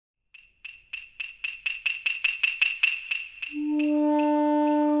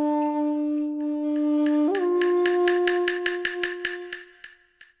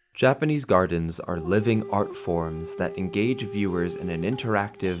Japanese gardens are living art forms that engage viewers in an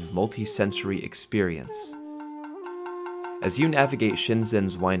interactive, multi-sensory experience. As you navigate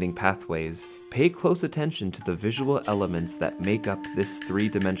Shinzen's winding pathways, pay close attention to the visual elements that make up this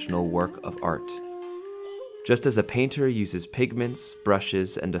three-dimensional work of art. Just as a painter uses pigments,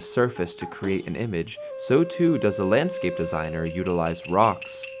 brushes, and a surface to create an image, so too does a landscape designer utilize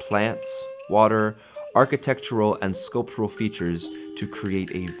rocks, plants, water, architectural and sculptural features to create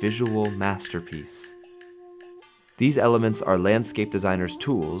a visual masterpiece. These elements are landscape designers'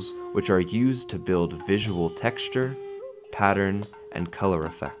 tools, which are used to build visual texture, pattern, and color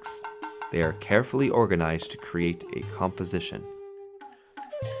effects. They are carefully organized to create a composition.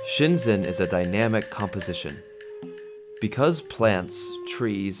 Shinzen is a dynamic composition. Because plants,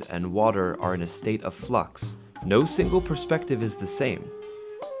 trees, and water are in a state of flux, no single perspective is the same.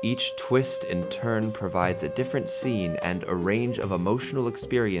 Each twist and turn provides a different scene and a range of emotional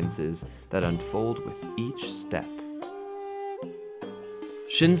experiences that unfold with each step.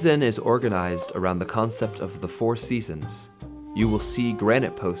 Shinzen is organized around the concept of the 4 seasons. You will see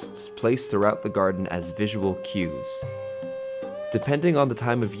granite posts placed throughout the garden as visual cues. Depending on the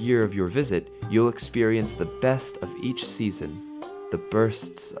time of year of your visit, you'll experience the best of each season. The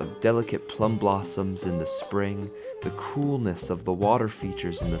bursts of delicate plum blossoms in the spring, the coolness of the water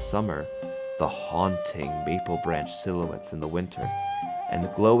features in the summer, the haunting maple branch silhouettes in the winter, and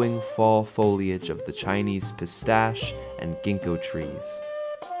glowing fall foliage of the Chinese pistache and ginkgo trees.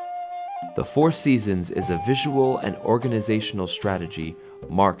 The 4 seasons is a visual and organizational strategy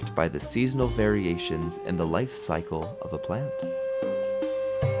marked by the seasonal variations in the life cycle of a plant.